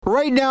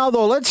Right now,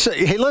 though,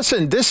 hey,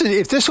 listen,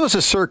 if this was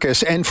a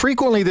circus, and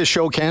frequently this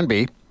show can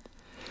be,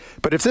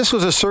 but if this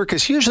was a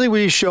circus, usually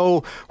we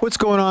show what's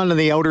going on in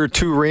the outer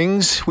two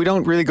rings. We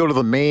don't really go to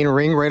the main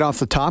ring right off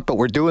the top, but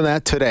we're doing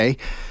that today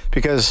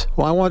because,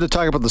 well, I wanted to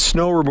talk about the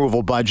snow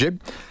removal budget.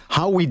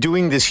 How are we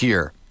doing this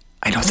year?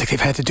 I don't think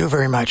they've had to do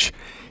very much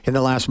in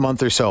the last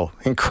month or so.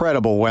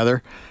 Incredible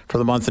weather for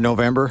the month of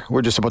November.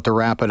 We're just about to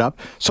wrap it up.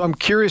 So I'm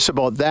curious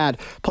about that.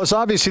 Plus,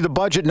 obviously, the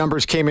budget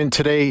numbers came in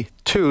today,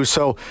 too,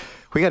 so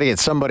we got to get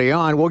somebody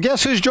on. Well,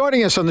 guess who's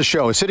joining us on the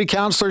show? City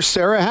Councillor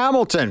Sarah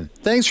Hamilton.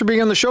 Thanks for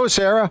being on the show,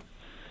 Sarah.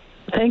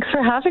 Thanks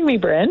for having me,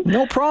 Bryn.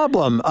 No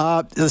problem.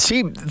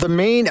 See,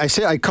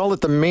 I call it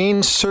the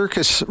main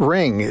circus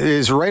ring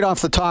is right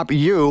off the top.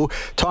 You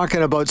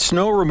talking about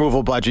snow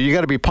removal budget. You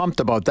got to be pumped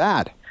about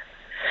that.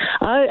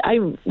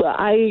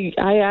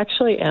 I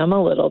actually am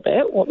a little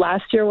bit. Well,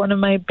 last year, one of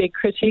my big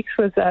critiques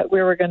was that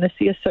we were going to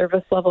see a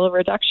service level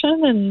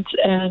reduction,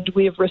 and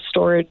we have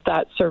restored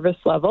that service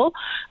level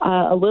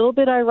a little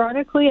bit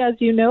ironically, as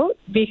you note,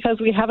 because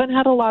we haven't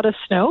had a lot of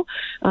snow.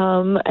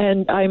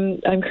 And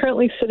I'm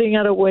currently sitting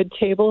at a wood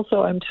table,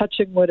 so I'm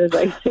touching wood as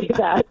I say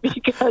that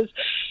because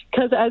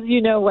as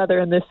you know, weather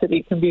in this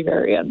city can be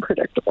very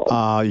unpredictable.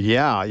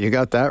 Yeah, you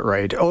got that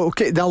right.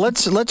 Okay, now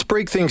let's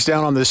break things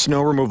down on this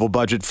snow removal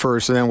budget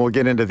first, and then we'll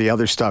get into the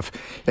other stuff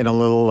in a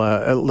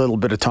little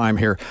bit of time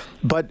here.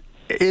 But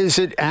is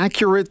it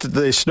accurate that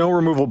the snow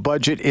removal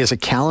budget is a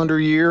calendar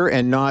year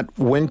and not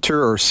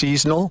winter or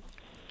seasonal?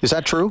 Is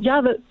that true?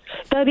 Yeah,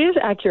 that is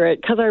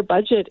accurate because our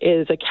budget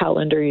is a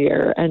calendar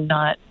year and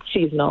not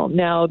seasonal.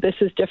 Now, this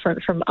is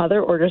different from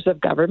other orders of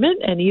government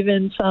and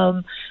even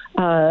for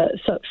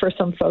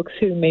some folks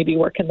who maybe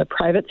work in the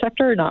private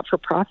sector or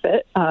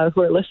not-for-profit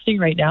who are listening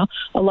right now.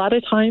 A lot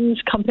of times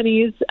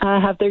companies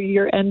have their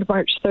year end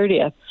March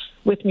 30th.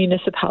 With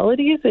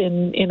municipalities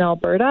in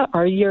Alberta,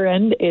 our year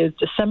end is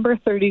December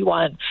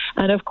 31.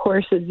 And of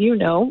course, as you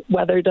know,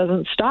 weather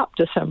doesn't stop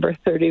December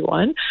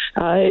 31.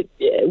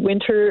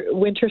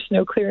 Winter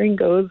snow clearing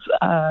goes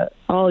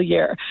all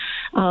year.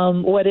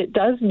 What it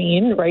does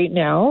mean right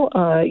now,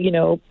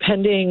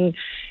 pending,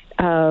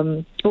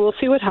 we'll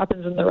see what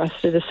happens in the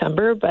rest of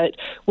December, but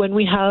when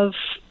we have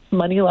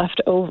money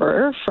left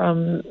over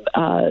from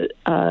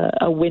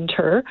a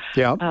winter,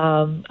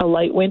 a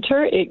light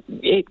winter, it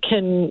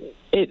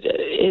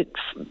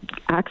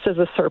acts as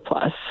a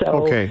surplus. So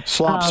okay,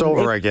 slops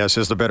over, I guess,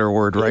 is the better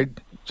word, right?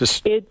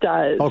 It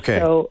does. Okay.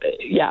 So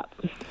yeah.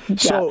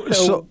 So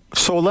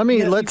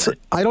let's.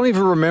 I don't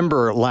even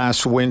remember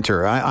last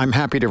winter. I'm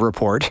happy to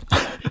report.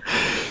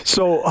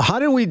 So how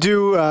did we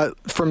do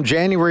from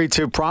January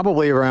to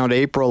probably around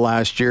April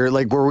last year?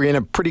 Like, were we in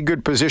a pretty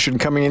good position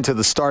coming into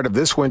the start of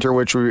this winter,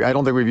 which I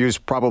don't think we've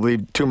used probably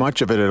too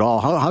much of it at all.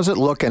 How's it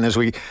looking as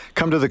we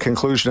come to the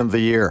conclusion of the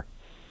year?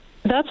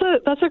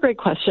 That's a great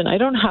question. I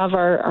don't have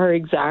our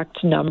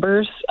exact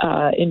numbers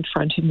in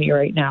front of me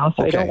right now,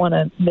 so okay. I don't want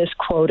to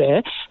misquote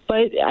it.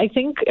 But I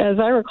think, as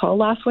I recall,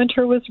 last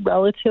winter was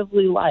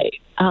relatively light.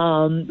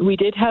 We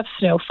did have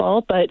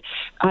snowfall, but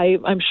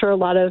I'm sure a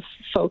lot of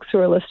folks who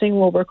are listening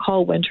will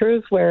recall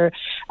winters where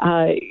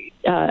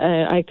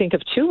I think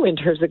of 2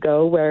 winters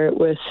ago where it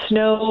was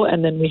snow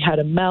and then we had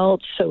a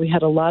melt, so we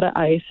had a lot of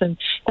ice, and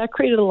that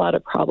created a lot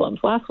of problems.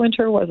 Last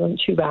winter wasn't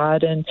too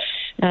bad, and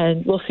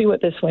we'll see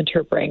what this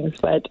winter brings.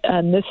 But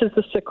this is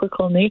the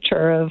cyclical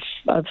nature of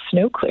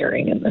snow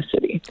clearing in the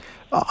city.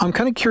 I'm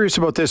kind of curious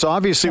about this.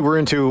 Obviously, we're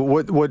into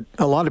what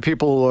a lot of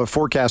people,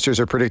 forecasters,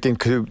 are predicting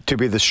to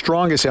be the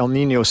strongest El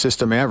Nino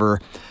system ever.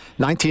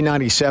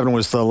 1997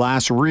 was the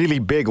last really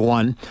big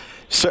one.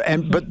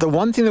 But the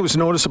one thing that was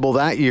noticeable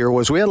that year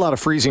was we had a lot of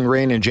freezing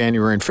rain in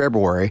January and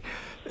February.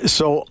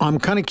 So I'm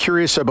kind of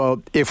curious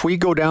about if we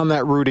go down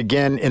that route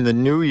again in the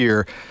new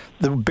year.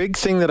 The big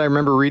thing that I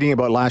remember reading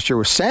about last year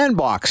was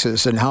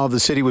sandboxes and how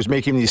the city was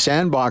making these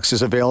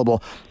sandboxes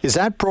available. Is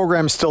that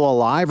program still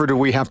alive, or do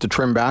we have to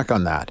trim back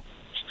on that?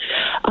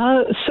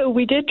 So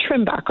we did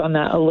trim back on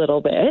that a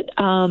little bit.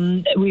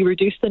 We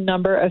reduced the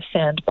number of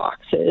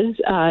sandboxes,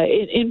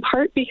 in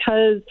part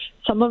because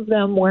some of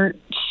them weren't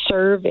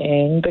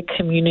serving the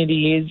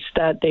communities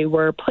that they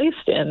were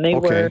placed in. They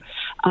were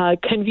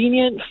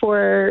convenient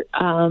for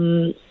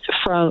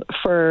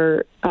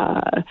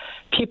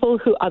people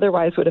who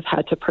otherwise would have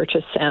had to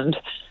purchase sand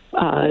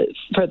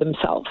for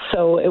themselves.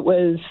 So it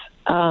was.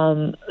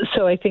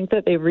 So I think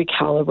that they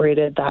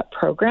recalibrated that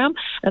program,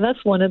 and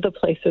that's one of the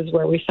places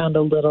where we found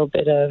a little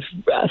bit of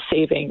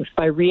savings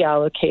by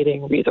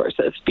reallocating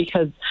resources,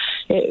 because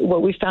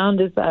what we found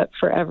is that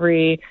for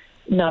every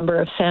number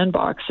of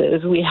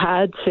sandboxes, we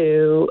had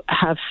to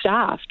have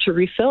staff to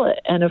refill it.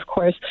 And of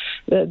course,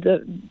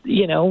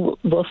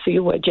 we'll see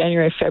what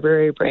January,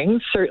 February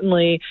brings.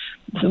 Certainly,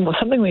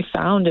 something we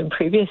found in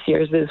previous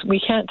years is we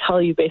can't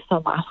tell you based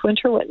on last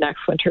winter what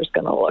next winter is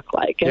going to look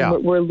like.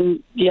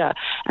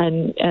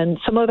 And and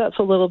some of that's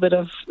a little bit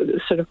of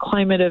sort of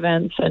climate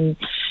events and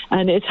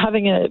and it's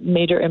having a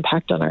major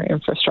impact on our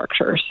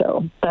infrastructure.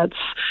 So that's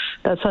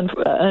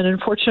an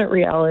unfortunate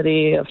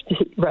reality of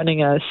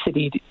running a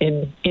city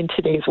in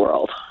today's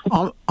world.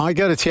 I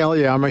got to tell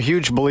you, I'm a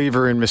huge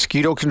believer in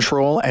mosquito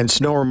control and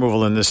snow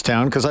removal in this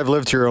town because I've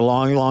lived here a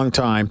long, long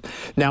time.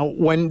 Now,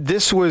 when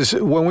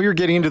we were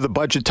getting into the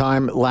budget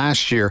time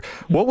last year,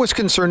 what was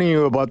concerning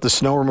you about the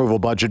snow removal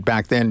budget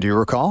back then? Do you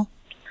recall?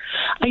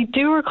 I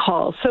do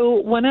recall. So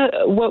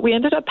what we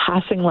ended up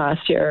passing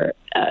last year,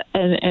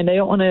 and I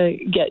don't want to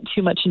get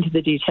too much into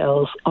the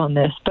details on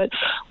this, but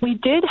we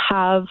did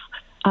have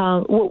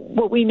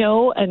what we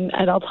know, and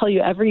I'll tell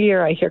you, every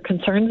year I hear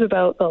concerns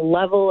about the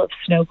level of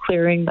snow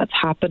clearing that's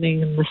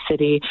happening in the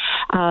city.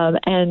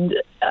 And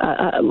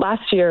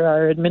last year,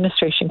 our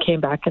administration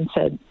came back and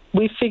said,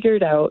 we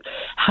figured out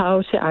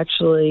how to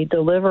actually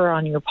deliver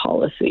on your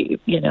policy,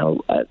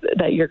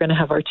 that you're going to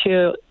have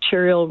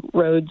arterial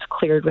roads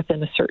cleared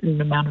within a certain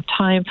amount of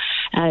time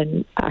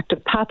and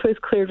active pathways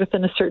cleared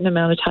within a certain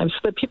amount of time so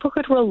that people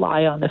could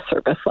rely on the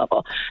service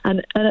level.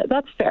 And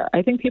that's fair.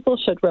 I think people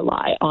should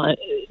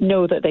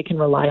know that they can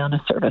rely on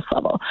a service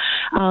level.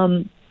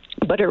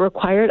 But it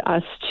required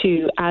us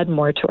to add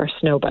more to our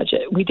snow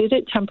budget. We did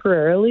it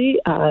temporarily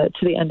to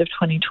the end of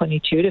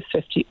 2022 to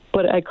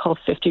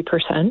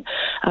 50%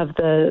 of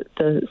the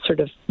sort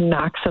of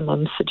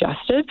maximum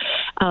suggested.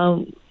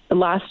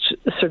 Last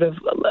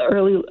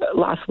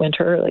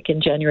winter, like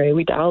in January,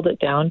 we dialed it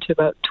down to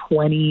about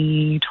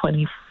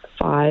 25%.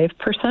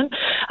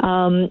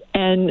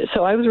 And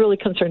so I was really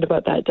concerned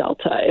about that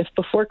delta. If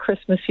before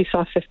Christmas you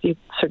saw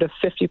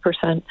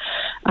 50%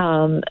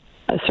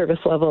 service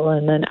level,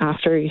 and then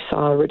after you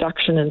saw a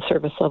reduction in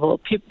service level,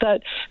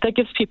 that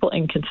gives people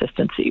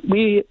inconsistency.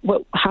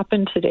 What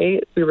happened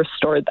today, we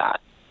restored that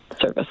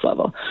service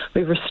level.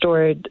 We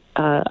restored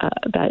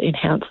that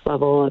enhanced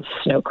level of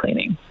snow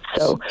cleaning.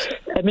 So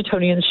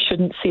Edmontonians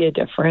shouldn't see a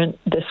different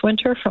this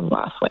winter from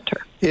last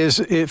winter.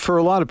 For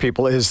a lot of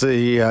people, is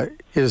the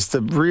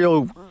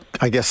real,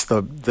 I guess,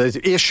 the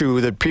issue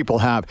that people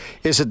have,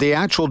 is it the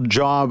actual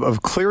job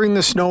of clearing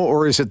the snow,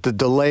 or is it the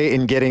delay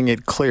in getting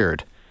it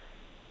cleared?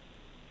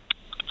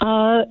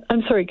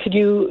 I'm sorry, could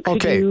you I'll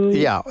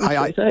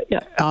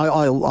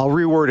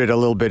reword it a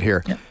little bit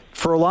here. Yeah.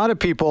 For a lot of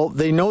people,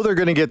 they know they're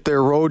going to get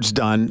their roads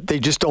done. They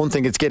just don't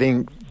think it's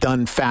getting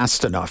done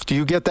fast enough. Do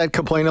you get that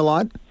complaint a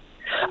lot?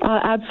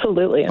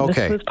 Absolutely. And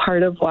This was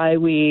part of why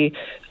we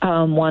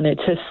wanted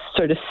to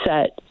sort of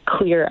set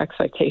clear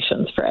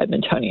expectations for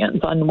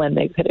Edmontonians on when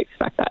they could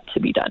expect that to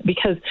be done.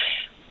 Because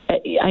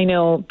I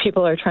know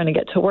people are trying to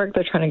get to work,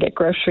 they're trying to get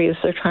groceries,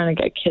 they're trying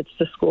to get kids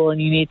to school, and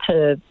you need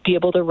to be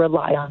able to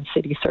rely on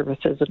city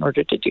services in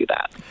order to do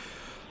that.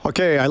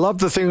 Okay, I love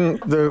the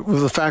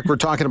fact we're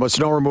talking about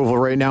snow removal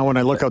right now when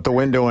I look out the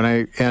window and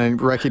I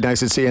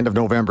recognize it's the end of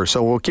November.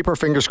 So we'll keep our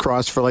fingers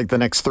crossed for like the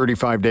next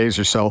 35 days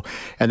or so,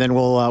 and then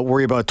we'll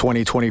worry about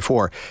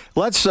 2024.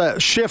 Let's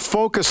shift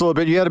focus a little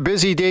bit. You had a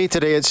busy day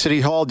today at City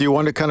Hall. Do you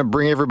want to kind of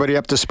bring everybody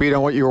up to speed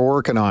on what you were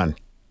working on?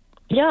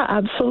 Yeah,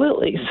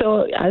 absolutely.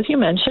 So as you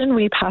mentioned,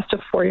 we passed a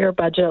 4-year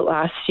budget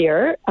last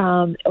year.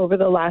 Over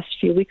the last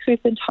few weeks,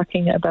 we've been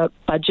talking about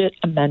budget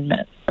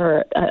amendment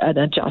or an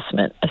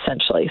adjustment,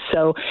 essentially.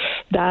 So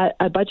that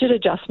a budget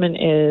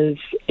adjustment is,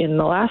 in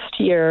the last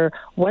year,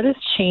 what has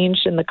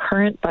changed in the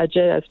current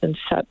budget has been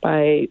set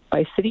by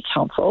City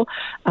Council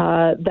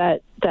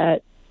that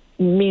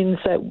means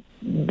that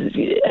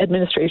the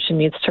administration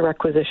needs to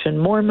requisition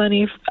more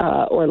money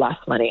or less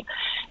money.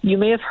 You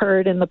may have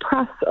heard in the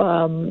press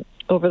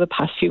over the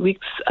past few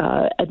weeks,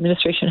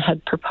 administration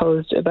had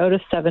proposed about a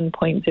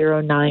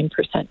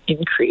 7.09%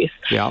 increase,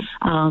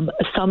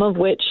 some of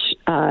which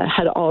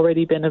had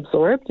already been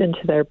absorbed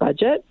into their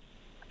budget.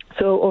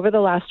 So over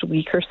the last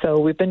week or so,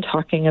 we've been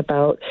talking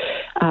about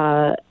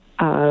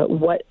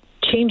what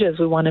changes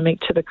we want to make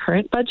to the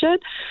current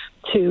budget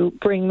to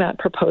bring that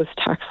proposed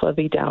tax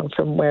levy down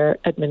from where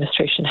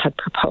administration had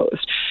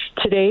proposed.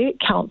 Today,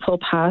 Council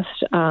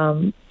passed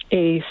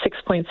a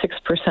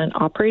 6.6%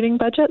 operating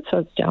budget, so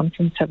it's down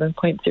from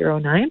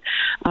 7.09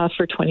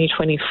 for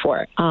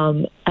 2024.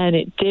 And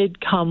it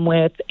did come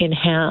with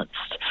enhanced,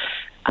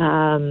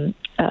 the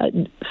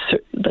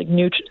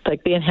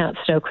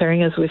enhanced snow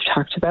clearing, as we've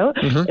talked about.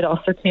 Mm-hmm. It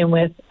also came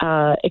with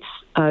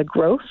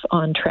growth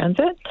on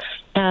transit,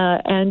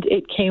 and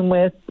it came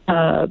with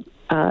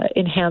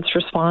enhanced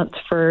response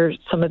for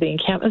some of the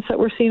encampments that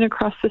we're seeing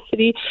across the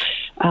city,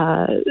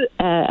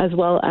 as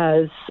well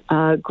as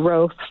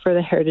growth for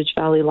the Heritage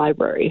Valley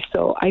Library.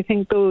 So I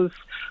think those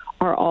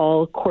are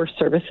all core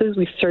services.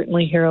 We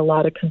certainly hear a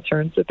lot of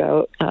concerns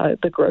about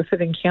the growth of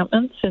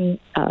encampments, and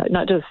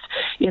not just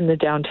in the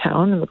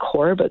downtown and the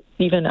core, but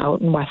even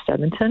out in West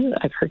Edmonton.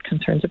 I've heard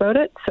concerns about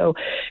it. So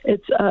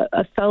it's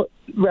a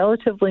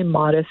relatively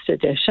modest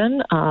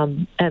addition,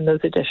 and those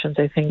additions,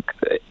 I think,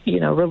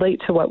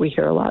 relate to what we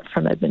hear a lot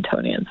from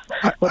Edmontonians,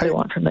 what they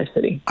want from their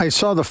city. I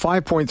saw the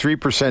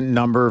 5.3%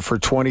 number for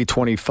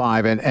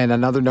 2025, and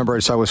another number I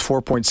saw was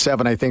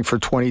 4.7, I think, for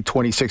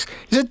 2026.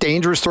 Is it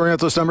dangerous throwing out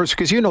those numbers?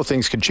 Because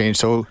things can change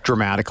so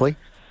dramatically.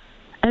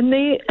 And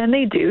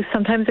they do.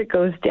 Sometimes it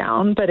goes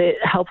down, but it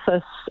helps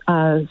us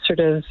sort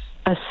of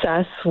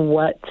assess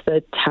what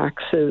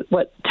taxes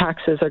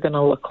are going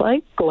to look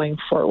like going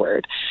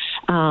forward.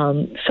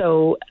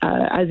 So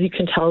as you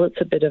can tell,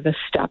 it's a bit of a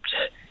stepped.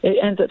 It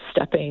ends up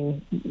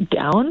stepping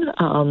down.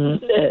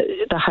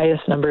 The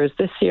highest number is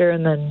this year,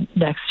 and then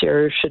next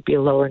year should be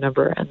a lower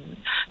number, and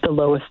the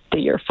lowest the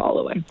year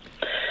following.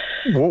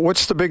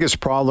 What's the biggest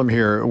problem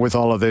here with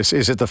all of this?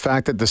 Is it the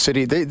fact that the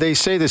city, they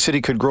say the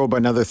city could grow by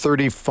another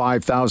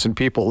 35,000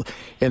 people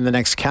in the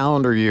next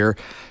calendar year.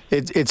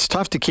 It's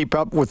tough to keep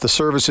up with the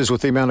services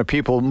with the amount of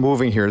people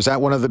moving here. Is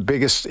that one of the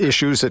biggest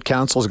issues that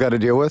council's got to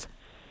deal with?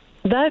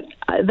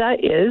 That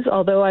is,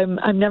 although I'm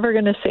never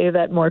going to say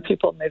that more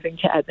people moving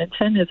to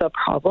Edmonton is a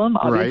problem.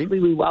 Obviously,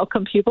 we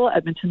welcome people.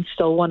 Edmonton's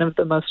still one of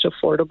the most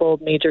affordable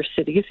major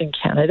cities in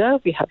Canada.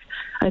 We have,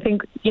 I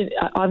think,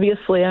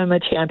 obviously I'm a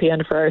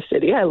champion for our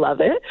city. I love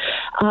it.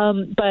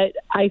 But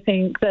I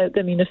think that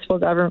the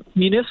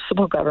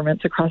municipal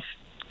governments across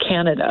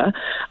Canada,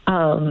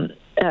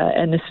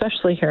 and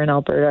especially here in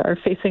Alberta, are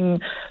facing,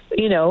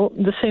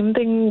 the same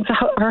things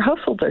our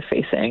households are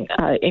facing,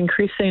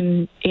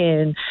 increasing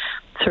in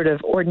sort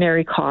of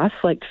ordinary costs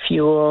like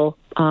fuel.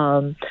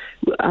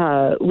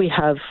 We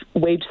have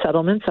wage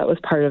settlements that was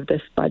part of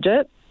this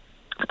budget.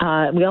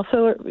 We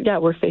also,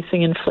 we're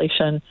facing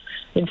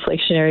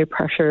inflationary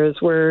pressures.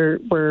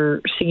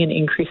 We're seeing an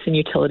increase in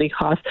utility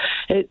costs.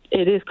 It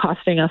is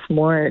costing us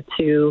more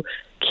to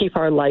keep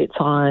our lights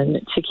on,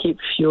 to keep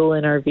fuel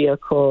in our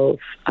vehicles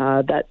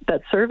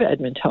that serve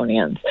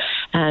Edmontonians.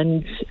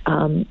 And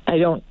I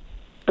don't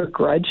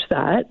begrudge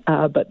that,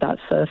 but that's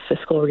a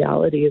fiscal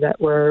reality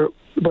that we're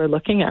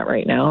looking at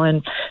right now,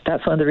 and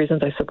that's one of the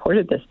reasons I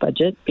supported this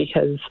budget,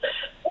 because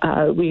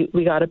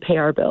we got to pay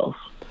our bills.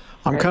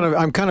 I'm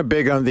kind of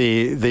big on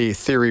the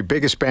theory,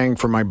 biggest bang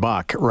for my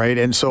buck, right?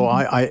 And so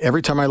I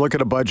every time I look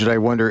at a budget, I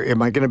wonder,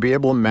 am I going to be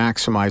able to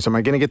maximize? Am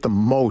I going to get the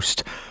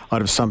most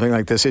out of something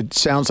like this? It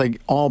sounds like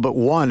all but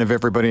one of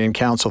everybody in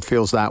council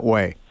feels that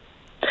way.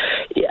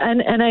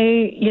 And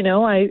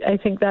I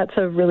think that's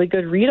a really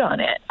good read on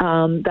it.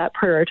 That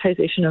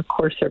prioritization of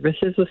core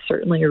services was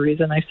certainly a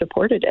reason I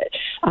supported it.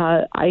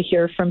 I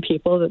hear from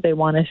people that they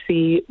want to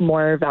see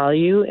more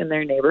value in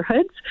their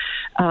neighborhoods.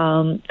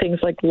 Things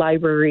like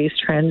libraries,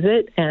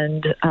 transit,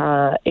 and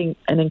an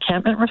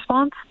encampment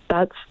response.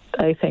 That's,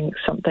 I think,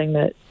 something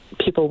that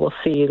people will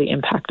see the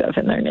impact of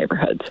in their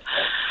neighborhoods.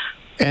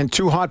 And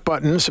two hot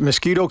buttons,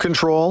 mosquito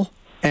control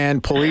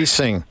and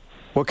policing.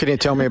 What can you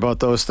tell me about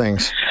those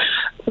things?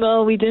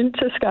 Well, we didn't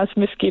discuss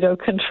mosquito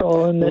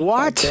control in this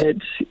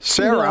budget.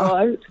 Sarah?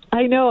 No,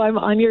 I know I'm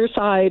on your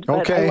side,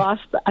 but okay.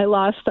 I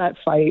lost that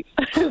fight.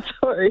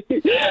 Sorry.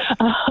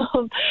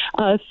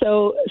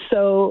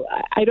 So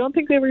I don't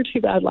think they were too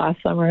bad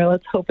last summer.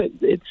 Let's hope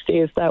it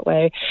stays that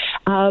way.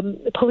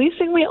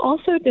 Policing, we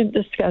also didn't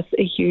discuss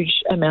a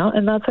huge amount,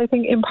 and that's, I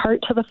think, in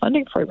part to the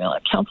funding formula.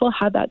 Council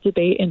had that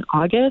debate in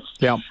August.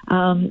 Yeah.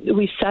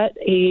 We set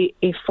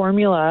a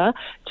formula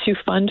to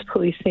fund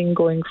policing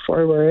going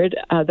forward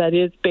that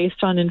is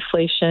based on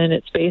inflation.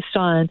 It's based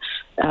on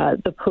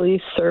the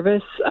police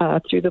service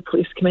through the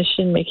police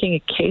commission making a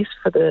case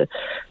for the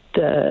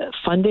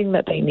funding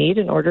that they need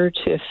in order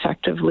to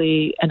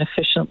effectively and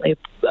efficiently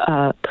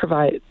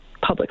provide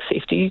public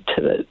safety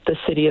to the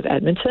city of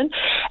Edmonton.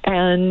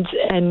 And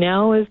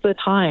now is the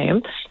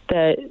time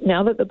that,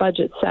 now that the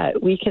budget's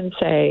set, we can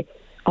say,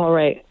 all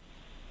right,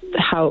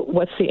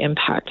 what's the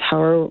impact?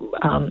 How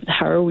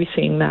are we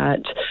seeing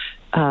that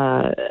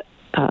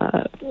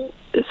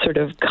sort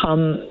of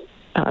come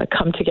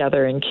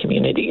together in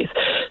communities?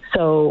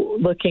 So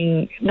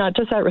looking not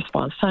just at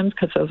response times,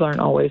 because those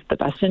aren't always the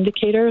best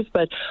indicators,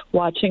 but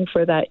watching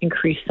for that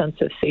increased sense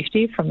of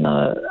safety from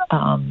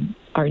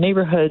our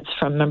neighborhoods,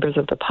 from members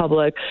of the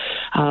public,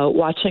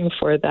 watching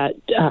for that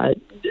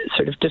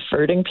sort of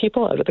diverting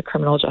people out of the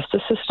criminal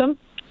justice system,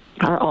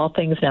 are all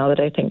things now that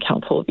I think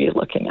council will be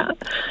looking at.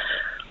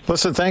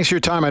 Listen, thanks for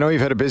your time. I know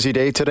you've had a busy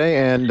day today,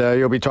 and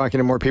you'll be talking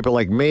to more people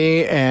like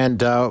me, and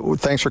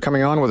thanks for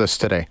coming on with us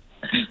today.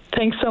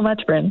 Thanks so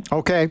much, Bryn.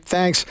 Okay,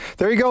 thanks.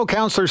 There you go,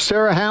 Councillor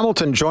Sarah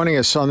Hamilton joining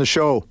us on the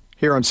show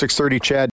here on 630 CHED.